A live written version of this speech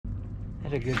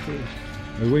That's a good fish.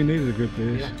 We needed a good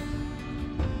fish. Yeah.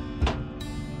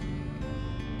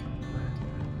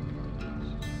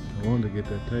 I wanted to get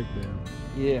that takedown.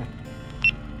 Yeah.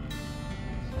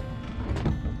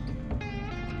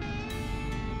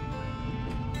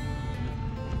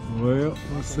 Well,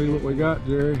 let's see what we got,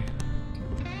 Jerry.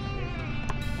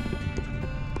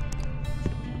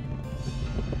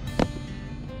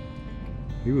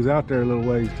 He was out there a little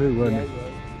ways too, wasn't he?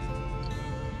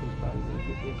 He's probably gonna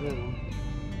get this other one.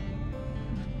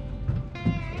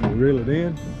 We reel it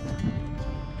in.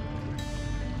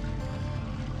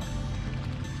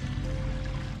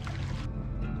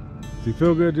 Does he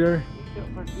feel good, Jerry? He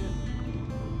felt pretty good.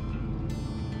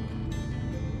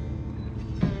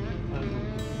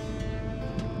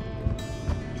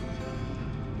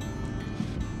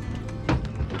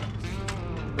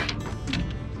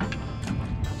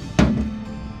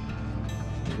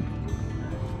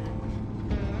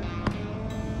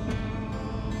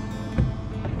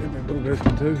 This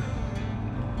one too.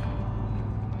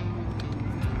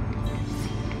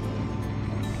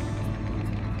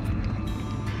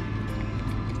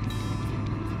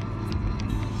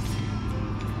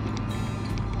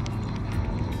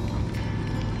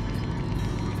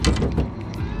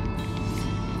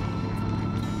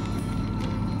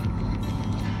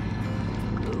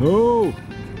 Oh!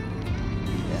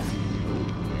 Yeah.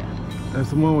 That's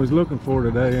the one we was looking for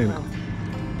today, ain't it?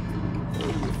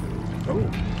 Oh!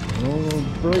 I don't want to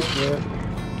break that.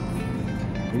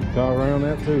 He's caught around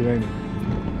that too, ain't he?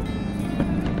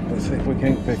 Let's see if we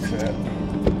can't fix that.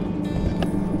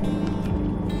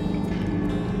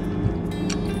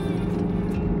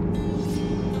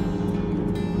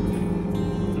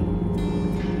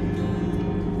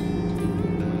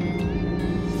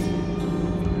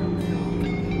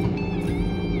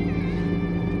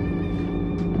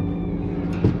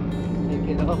 Take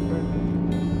it off, bro.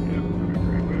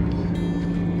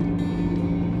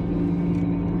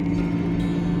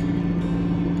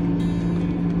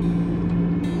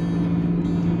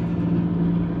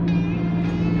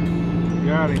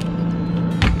 Got him.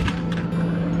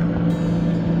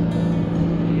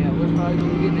 Yeah, we're probably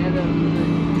gonna get that up.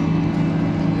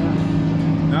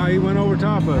 No, he went over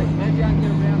top of it. Maybe I can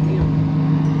get around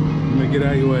him. Let me get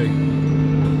out of your way.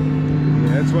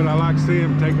 Yeah, that's what I like to see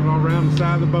him taking on around the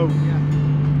side of the boat. Yeah.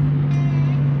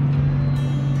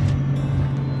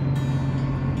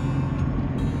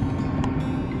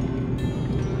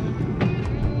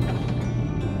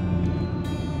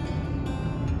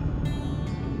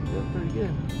 Feels pretty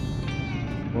good.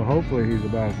 Well, hopefully he's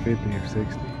about 50 or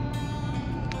 60.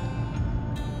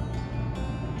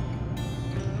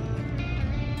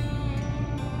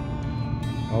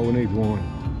 All we need is one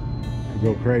to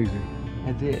go crazy.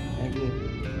 That's it. That's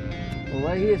it. The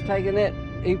way he is taking it,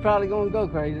 he probably gonna go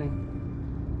crazy.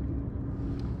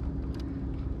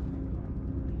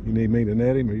 You need me to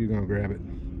net him, or you gonna grab it?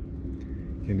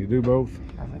 Can you do both?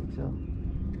 I think so.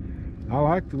 I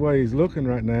like the way he's looking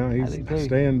right now. He's do too.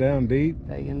 staying down deep.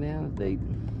 Taking down the deep.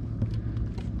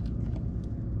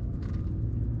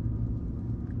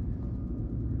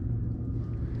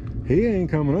 He ain't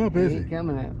coming up, is He he? ain't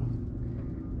coming out.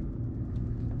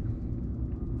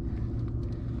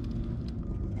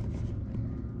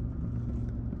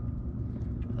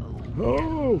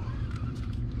 Oh!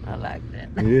 I like that.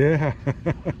 Yeah.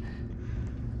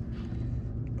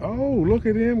 Oh, look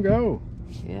at him go.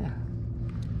 Yeah.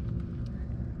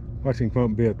 Watch him come up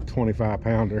and be a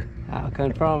 25-pounder. I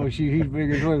can promise you he's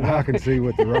bigger than 25. I can see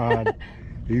with the rod.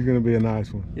 He's going to be a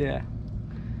nice one. Yeah.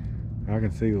 I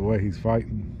can see the way he's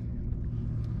fighting.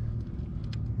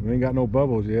 We ain't got no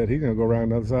bubbles yet. He's going to go around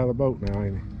the other side of the boat now,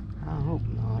 ain't he? I hope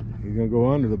not. He's going to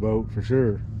go under the boat for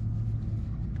sure.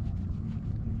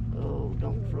 Oh,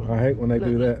 don't throw. I hate when they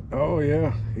do that. Oh,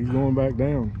 yeah. He's going back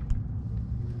down.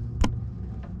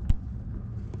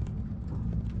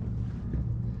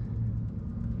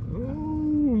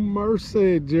 Oh,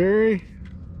 mercy, Jerry.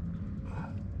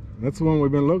 That's the one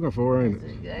we've been looking for, ain't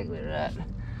That's it? exactly right.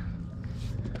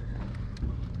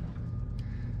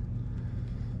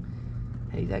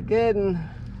 He's a good one.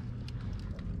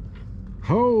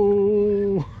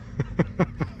 Oh!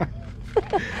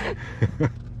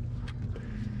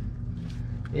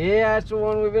 Yeah, that's the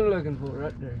one we've been looking for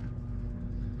right there.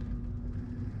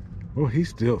 Well, he's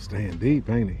still staying deep,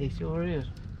 ain't he? He sure is.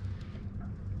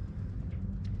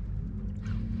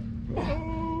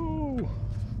 Oh!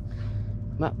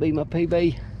 Might be my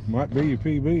PB. Might be your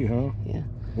PB, huh? Yeah.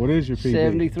 What is your PB?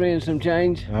 73 and some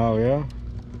change. Oh, yeah?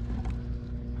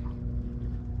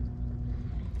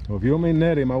 Well, if you want me to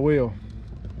net him, I will.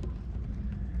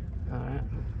 All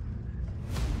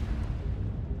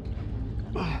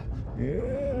right.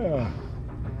 Yeah.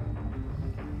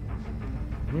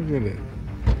 Look at it.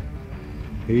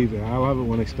 I love it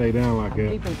when they stay down like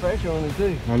that. Keeping pressure on it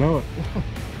too. I know it.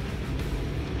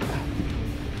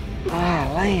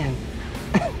 Ah, land.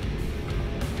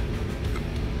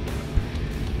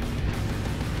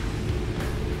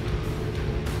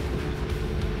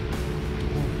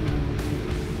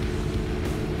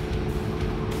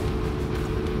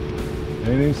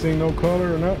 Ain't even seen no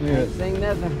color or nothing yet. Ain't seen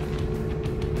nothing.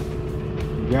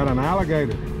 You got an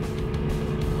alligator.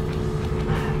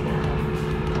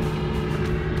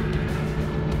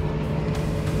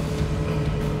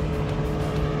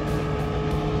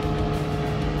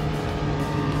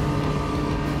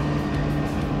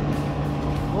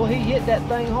 Well, he hit that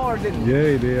thing hard, didn't he?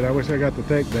 Yeah, he did. I wish I got the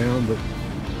takedown, but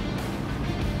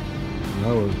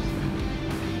that was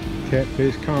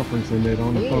Catfish conference in it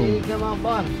on the phone. He come off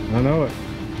bottom. I know it.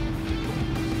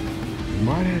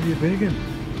 Might have you biggin'.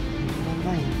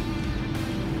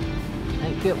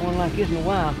 Ain't fit one like this in a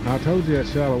while. I told you that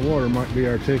shallow water might be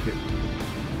our ticket.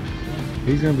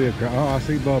 He's gonna be oh, I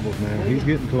see bubbles now. He's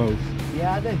getting close.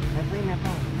 Yeah, I do. I've seen that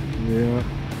bubble. Yeah.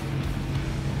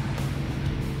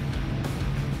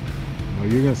 Oh,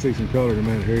 you're gonna see some color in a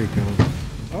minute. Here he comes.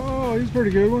 Oh, he's a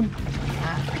pretty good one.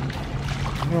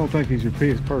 I don't think he's your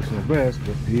personal best,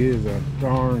 but he is a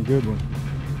darn good one.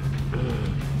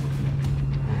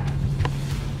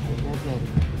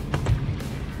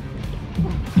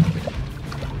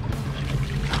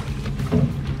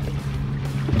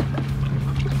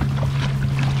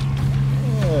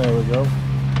 There we go.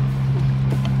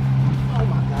 Oh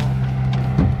my God.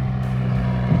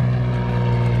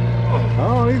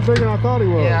 Oh, he's bigger than I thought he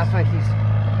was. Yeah, I think he's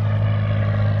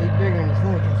bigger than you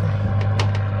think.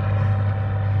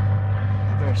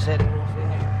 I better set him off in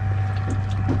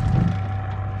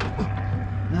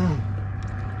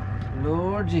here.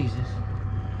 Lord Jesus.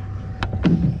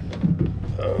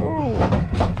 Oh.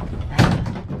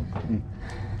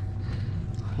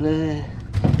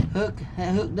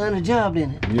 That hook done a job,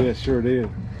 didn't it? Yeah, sure did.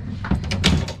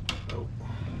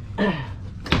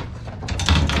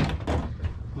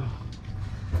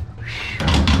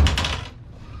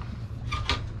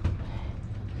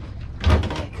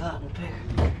 That cotton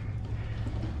picker.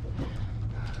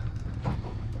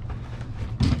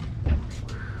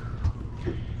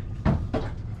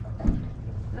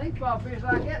 They caught fish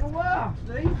like that in a while,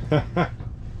 Steve.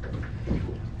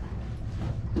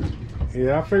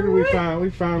 Yeah, I figured we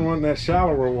found one in that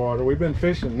shallower water. We've been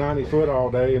fishing 90 foot all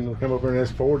day, and we come over in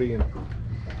this 40, and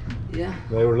yeah,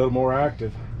 they were a little more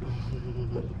active.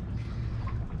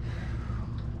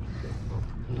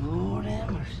 Lord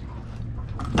have mercy.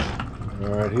 All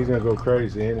right, he's gonna go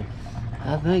crazy, ain't he?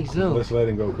 I think so. Let's let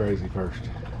him go crazy first.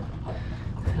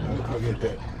 I'll get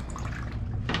that.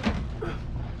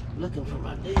 Looking for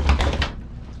my dead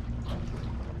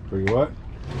For you what?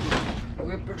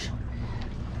 whippers.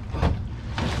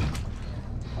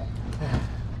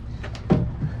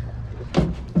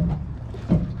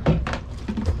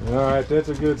 All right, that's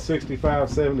a good 65,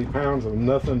 70 pounds of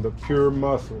nothing but pure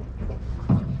muscle.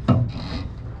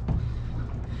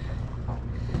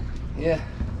 Yeah.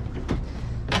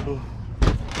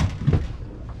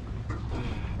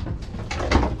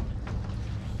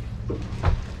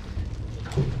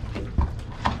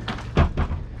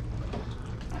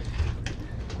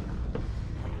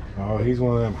 Oh, he's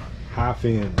one of them high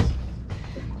fins.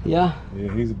 Yeah.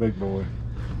 Yeah, he's a big boy.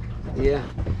 Yeah.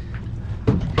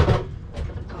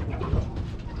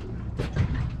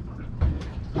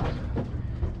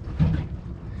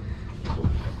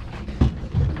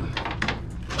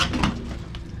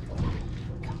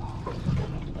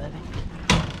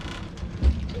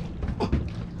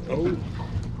 Oh.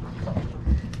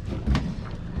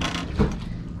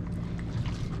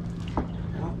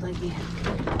 I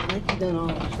think he done all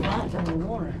his spots in the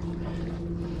water.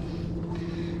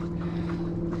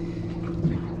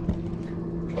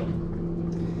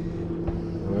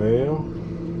 Well,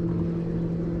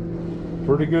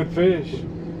 pretty good fish.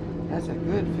 That's a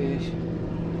good fish.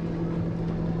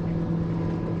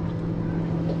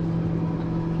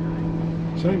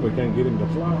 Shame we can't get him to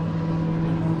fly.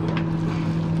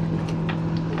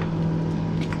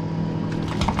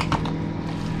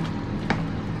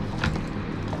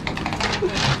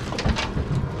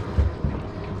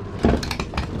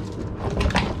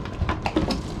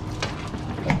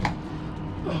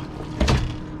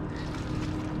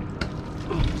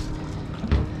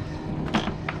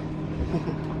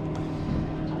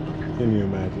 Can you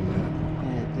imagine that?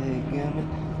 Yeah, dadgummit.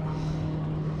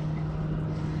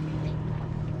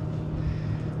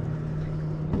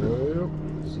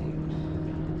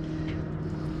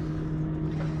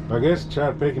 Well, I guess try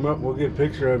to pick him up and we'll get a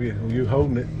picture of you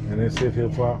holding it and then see if he'll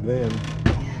flop then.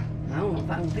 Yeah. I don't know if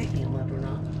I can pick him up or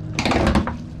not.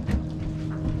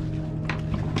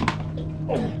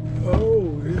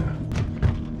 Oh, yeah.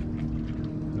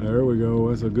 There we go.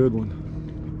 That's a good one.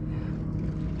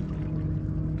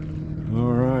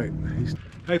 All right.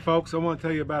 Hey folks, I want to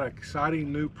tell you about an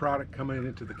exciting new product coming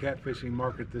into the catfishing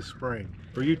market this spring.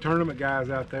 For you tournament guys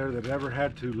out there that ever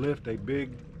had to lift a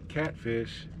big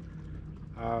catfish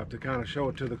to kind of show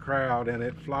it to the crowd and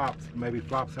it flops, maybe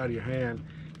flops out of your hand,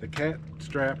 the cat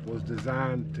strap was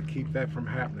designed to keep that from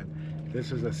happening.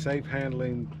 This is a safe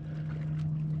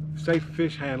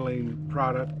fish handling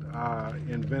product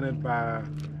invented by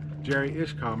Jerry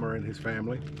Ishkamer and his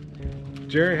family.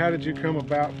 Jerry, how did you come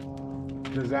about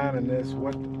designing this?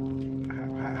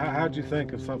 How'd you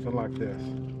think of something like this?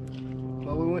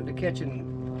 Well, we went to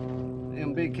catching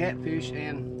them big catfish,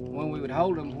 and when we would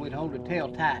hold them, we'd hold the tail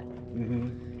tight.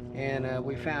 Mm-hmm. And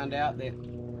we found out that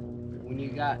when you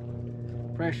got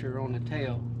pressure on the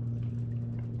tail,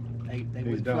 they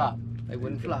wouldn't flop. They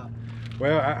wouldn't flop.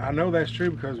 Well, I know that's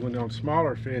true because when on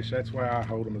smaller fish, that's why I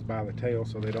hold them is by the tail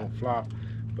so they don't flop.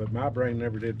 But my brain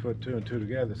never did put two and two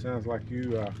together. Sounds like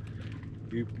you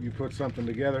put something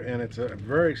together, and it's a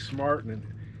very smart and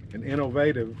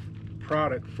innovative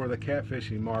product for the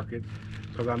catfishing market,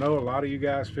 because I know a lot of you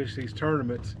guys fish these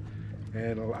tournaments,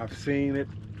 and I've seen it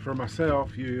for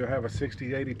myself. You have a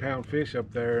 60-80 pound fish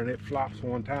up there and it flops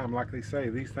one time. Like they say,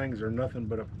 these things are nothing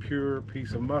but a pure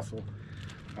piece of muscle,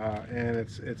 and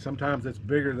it's sometimes it's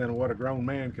bigger than what a grown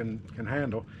man can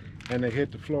handle, and they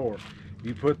hit the floor.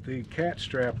 You put the cat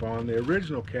strap on, the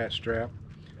original cat strap,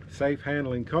 safe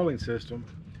handling culling system,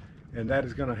 and that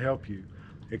is going to help you.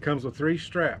 It comes with 3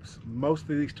 straps. Most of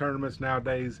these tournaments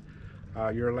nowadays,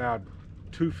 you're allowed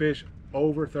 2 fish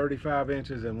over 35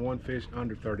 inches and 1 fish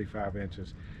under 35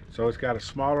 inches. So it's got a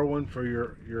smaller one for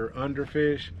your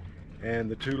underfish and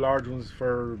the 2 large ones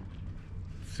for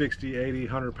 60, 80,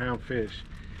 100 pound fish.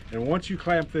 And once you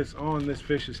clamp this on this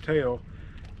fish's tail,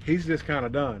 he's just kind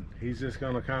of done. He's just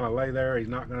going to kind of lay there. He's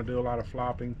not going to do a lot of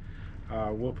flopping.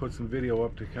 We'll put some video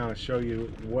up to kind of show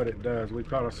you what it does. We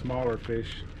caught a smaller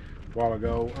fish a while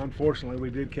ago. Unfortunately, we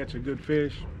did catch a good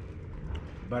fish,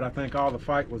 but I think all the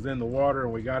fight was in the water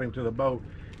and we got him to the boat.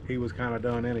 He was kind of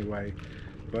done anyway.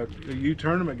 But you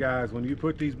tournament guys, when you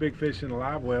put these big fish in the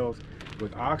live wells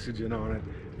with oxygen on it,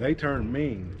 they turn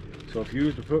mean. So if you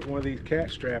was to put one of these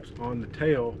cat straps on the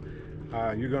tail,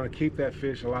 you're going to keep that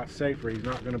fish a lot safer. He's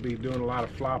not going to be doing a lot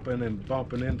of flopping and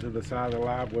bumping into the side of the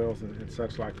live wells and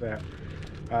such like that.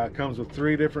 It comes with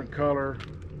 3 different color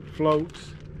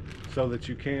floats so that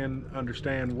you can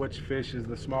understand which fish is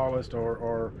the smallest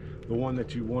or the one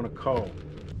that you want to cull.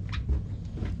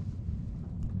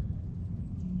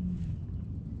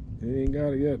 He ain't got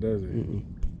it yet, does he? Mm-mm.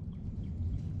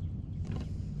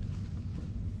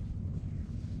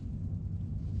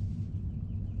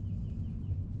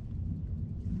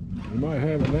 You might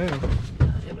have it now. I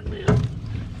have it now.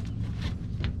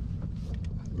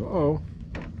 Uh-oh.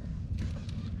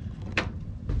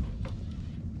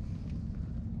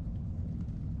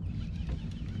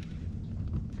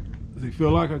 Does he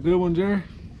feel like a good one, Jerry?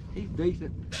 He's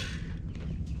decent.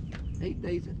 He's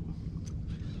decent.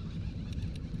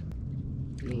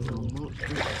 He almost.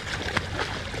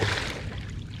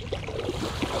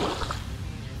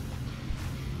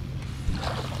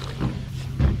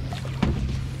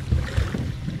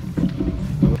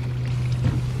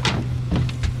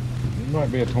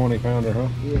 Might be a 20 pounder, huh?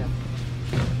 Yeah.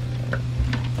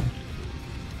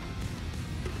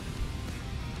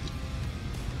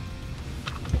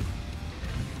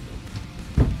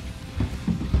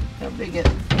 How big is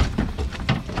it?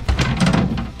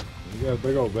 You got a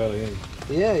big old belly, ain't you?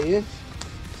 Yeah, he is.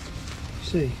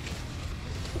 Let's see.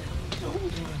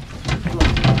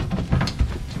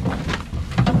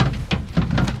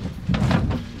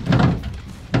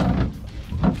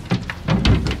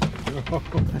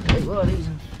 I tell you what,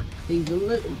 he's a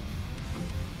little.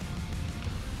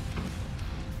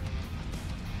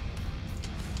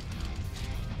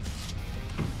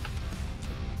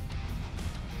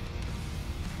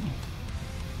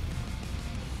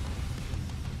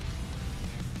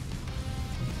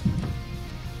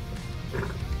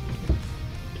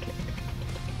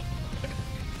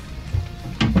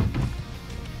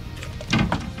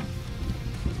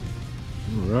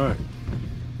 All right.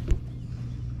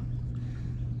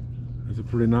 That's a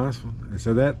pretty nice one. And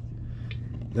so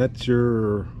that's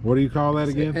your, what do you call that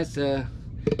again? That's a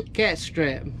cat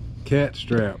strap. Cat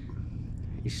strap.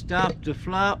 You stop the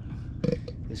flop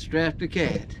and strap the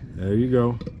cat. There you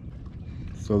go.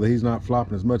 So that he's not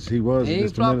flopping as much as he was He ain't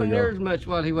just a minute flopping ago. near as much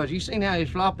while he was. You seen how he's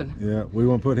flopping? Yeah, we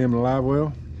want to put him in a live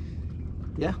well?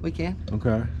 Yeah, we can.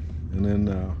 Okay. And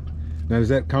then Now, does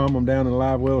that calm them down in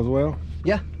live well as well?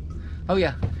 Yeah. Oh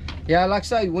yeah. Yeah, like I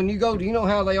say, when you go, do you know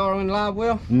how they are in live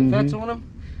well? The fats on them?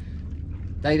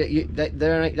 They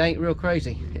ain't real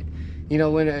crazy. You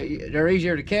know, when they're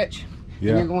easier to catch. Yeah.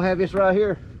 And you're gonna have this right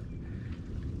here.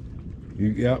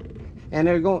 Yep. And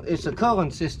they're going. It's a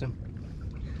culling system.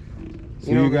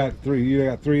 So you got three. You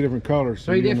got three different colors.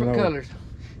 So three different colors,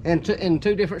 and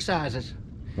two different sizes.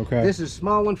 Okay. This is a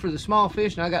small one for the small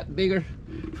fish, and I got bigger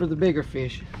for the bigger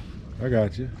fish. I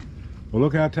got you. Well,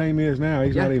 look how tame he is now.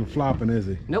 He's not even flopping, is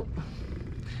he? Nope.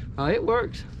 It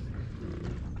works.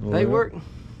 Well, they work.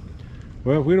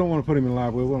 Well, if we don't want to put him in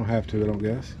live well, we don't have to, I don't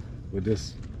guess. We'll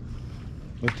just,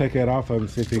 let's take that off of him and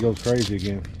see if he goes crazy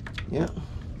again. Yeah.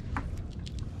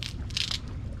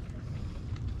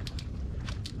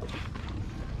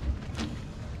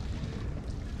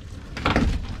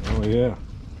 Oh yeah.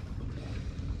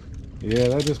 Yeah,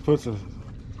 that just puts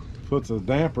a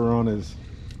damper on his.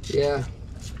 Yeah.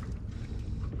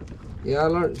 Yeah, I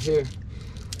learned here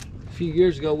a few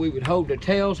years ago we would hold the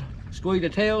tails, squeeze the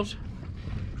tails,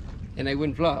 and they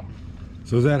wouldn't flop.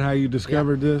 So is that how you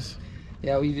discovered this?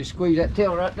 Yeah, well, you just squeeze that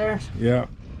tail right there. Yeah.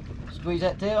 Squeeze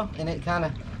that tail, and it kind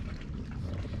of,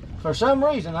 for some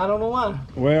reason, I don't know why.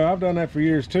 Well, I've done that for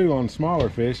years too on smaller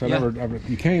fish.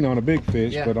 You can't on a big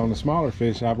fish, but on the smaller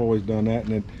fish, I've always done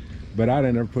that. But I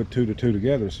didn't ever put 2 to 2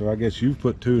 together. So I guess you've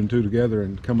put 2 and 2 together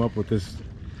and come up with this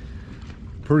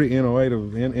pretty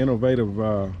innovative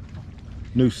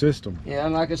new system. Yeah,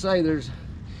 and like I say,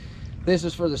 this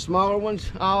is for the smaller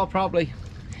ones. I'll probably,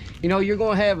 you know, you're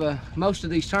going to have most of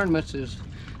these tournaments is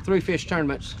 3 fish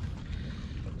tournaments.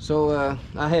 So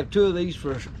I have 2 of these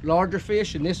for larger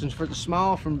fish, and this one's for the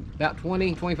small from about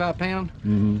 20, 25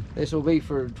 pound. This will be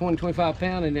for 20, 25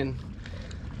 pound, and then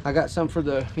I got some for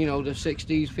the, you know, the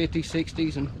 60s, 50s,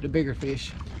 60s, and the bigger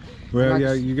fish. Well,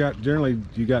 yeah, you got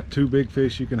 2 big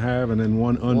fish you can have, and then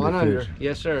one under fish.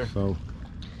 Yes, sir. So,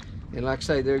 and like I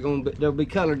say, they'll be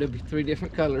colored. There'll be 3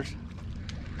 different colors,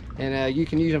 and you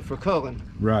can use them for culling.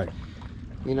 Right.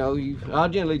 You know, I'll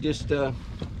generally just if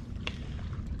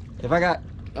I got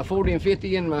a 40 and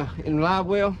 50 in live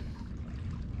well,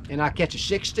 and I catch a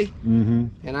 60,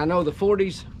 and I know the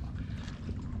 40s,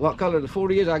 what color the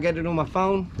 40 is, I get it on my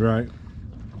phone. Right.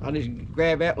 I'll just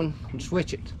grab that one and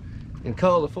switch it, and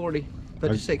cull the 40,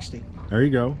 put the 60. There you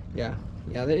go. Yeah,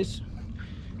 yeah, it's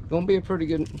gonna be a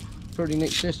pretty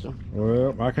neat system.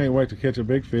 Well, I can't wait to catch a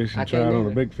big fish and try it on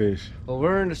a big fish. Well,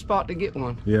 we're in the spot to get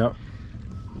one. Yeah.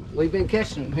 We've been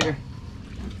catching them here.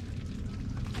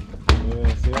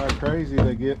 Yeah, see how crazy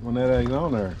they get when that ain't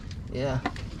on there. Yeah.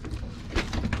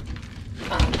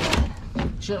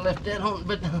 Should have left that on,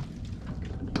 but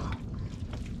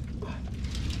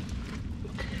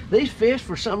these fish,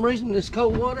 for some reason, in this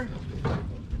cold water,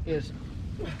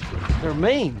 they're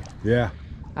mean. Yeah.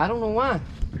 I don't know why.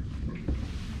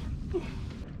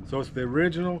 So it's the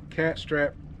original cat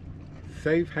strap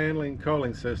safe handling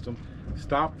culling system.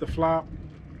 Stop the flop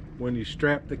when you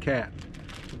strap the cat.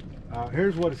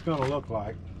 Here's what it's going to look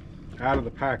like out of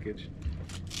the package.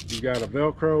 You got a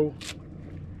Velcro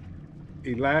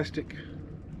elastic,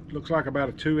 looks like about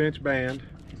a 2-inch band.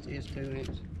 It is 2 inch.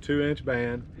 2-inch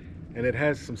band, and it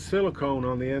has some silicone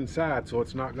on the inside, so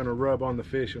it's not going to rub on the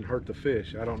fish and hurt the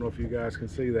fish. I don't know if you guys can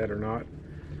see that or not.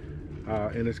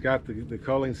 And it's got the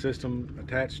culling system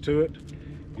attached to it.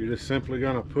 You're just simply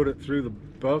going to put it through the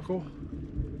buckle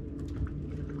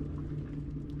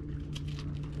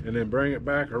and then bring it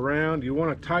back around. You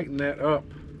want to tighten that up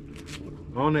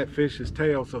on that fish's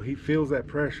tail so he feels that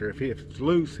pressure. If it's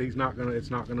loose, it's not gonna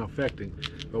affect him.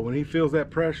 But when he feels that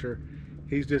pressure,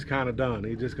 he's just kind of done.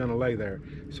 He's just gonna lay there.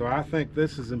 So I think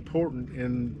this is important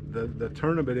in the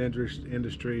tournament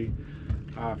industry,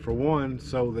 for one,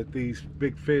 so that these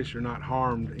big fish are not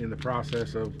harmed in the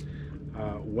process of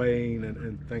weighing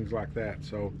and things like that.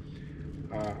 So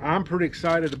I'm pretty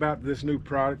excited about this new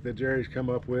product that Jerry's come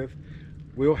up with.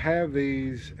 We'll have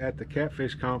these at the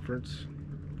Catfish conference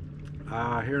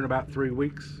here in about 3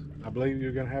 weeks. I believe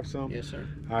you're going to have some. Yes, sir.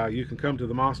 You can come to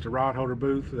the Monster Rod Holder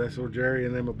booth. That's where Jerry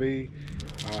and them will be.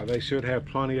 They should have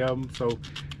plenty of them. So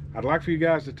I'd like for you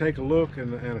guys to take a look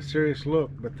and a serious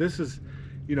look. But this is,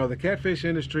 you know, the catfish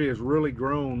industry has really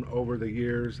grown over the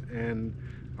years, and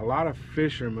a lot of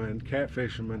fishermen, cat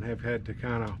fishermen, have had to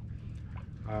kind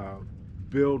of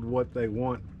build what they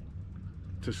want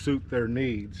to suit their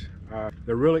needs.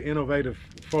 They're really innovative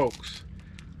folks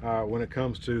when it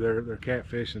comes to their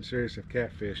catfish and serious of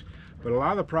catfish. But a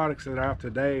lot of the products that are out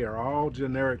today are all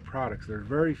generic products. There's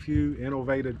very few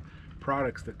innovative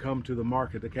products that come to the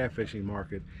market, the catfishing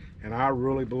market. And I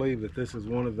really believe that this is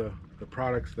one of the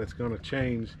products that's going to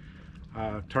change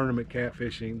tournament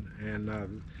catfishing.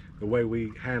 And the way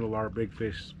we handle our big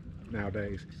fish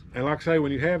nowadays. And like I say,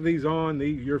 when you have these on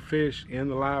your fish in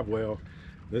the live well,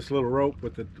 this little rope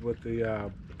with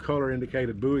the color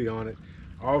indicated buoy on it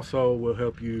also will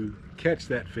help you catch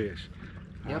that fish.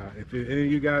 Yep. If any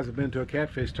of you guys have been to a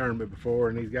catfish tournament before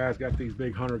and these guys got these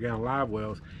big 100-gallon live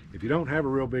wells, if you don't have a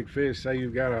real big fish, say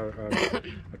you've got a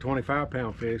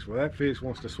 25-pound fish, well, that fish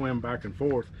wants to swim back and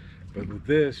forth, but with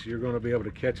this you're going to be able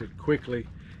to catch it quickly,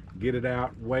 get it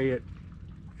out, weigh it,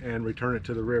 and return it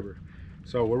to the river.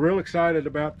 So we're real excited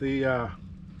about the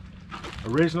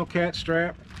original cat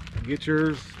strap. Get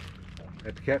yours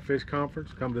at the Catfish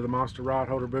Conference. Come to the Monster Rod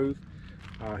Holder booth.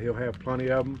 He'll have plenty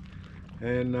of them.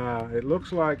 And it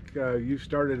looks like you've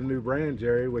started a new brand,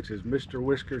 Jerry, which is Mr.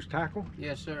 Whiskers Tackle.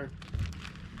 Yes, sir.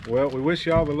 Well, we wish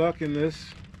you all the luck in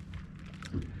this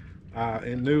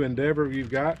new endeavor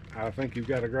you've got. I think you've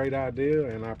got a great idea,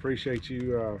 and I appreciate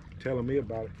you telling me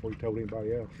about it before you told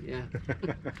anybody else. Yeah.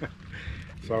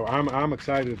 So I'm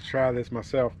excited to try this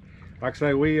myself. Like I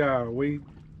say, we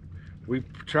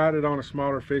tried it on a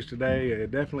smaller fish today.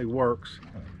 It definitely works.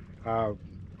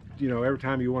 You know, every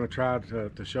time you want to try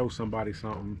to show somebody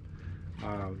something,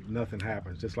 nothing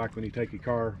happens. Just like when you take your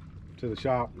car to the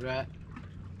shop. Right.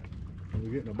 Are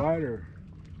we getting a bite or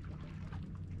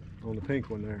on the pink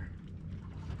one there?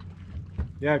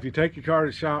 Yeah, if you take your car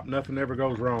to the shop, nothing ever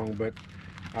goes wrong. But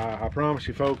I promise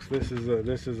you, folks, this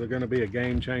is going to be a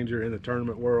game changer in the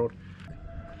tournament world.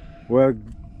 Well,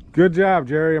 good job,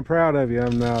 Jerry. I'm proud of you.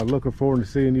 I'm looking forward to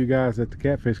seeing you guys at the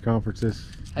Catfish Conference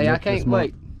this. Hey, I can't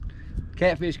wait.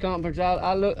 Catfish Conference,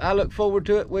 I look forward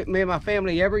to it with me and my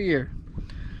family every year.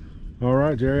 All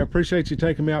right, Jerry, I appreciate you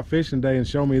taking me out fishing today and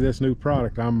showing me this new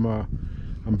product. I'm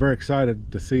very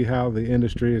excited to see how the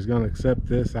industry is going to accept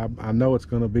this. I know it's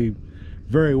going to be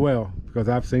very well because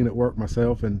I've seen it work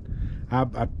myself, and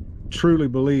I truly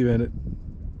believe in it.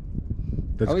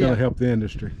 That's going to help the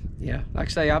industry. Yeah, like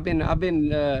I say, I've been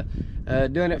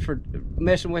doing it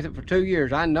messing with it for 2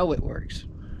 years. I know it works.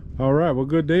 All right, well,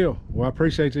 good deal. Well, I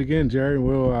appreciate you again, Jerry.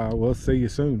 We'll see you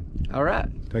soon. All right.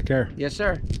 Take care. Yes,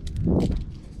 sir.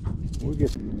 We'll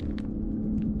get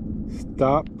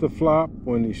Stop the Flop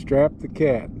When You Strap the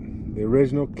Cat, the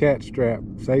original cat strap,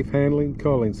 safe handling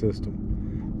culling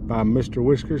system by Mr.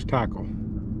 Whiskers Tackle.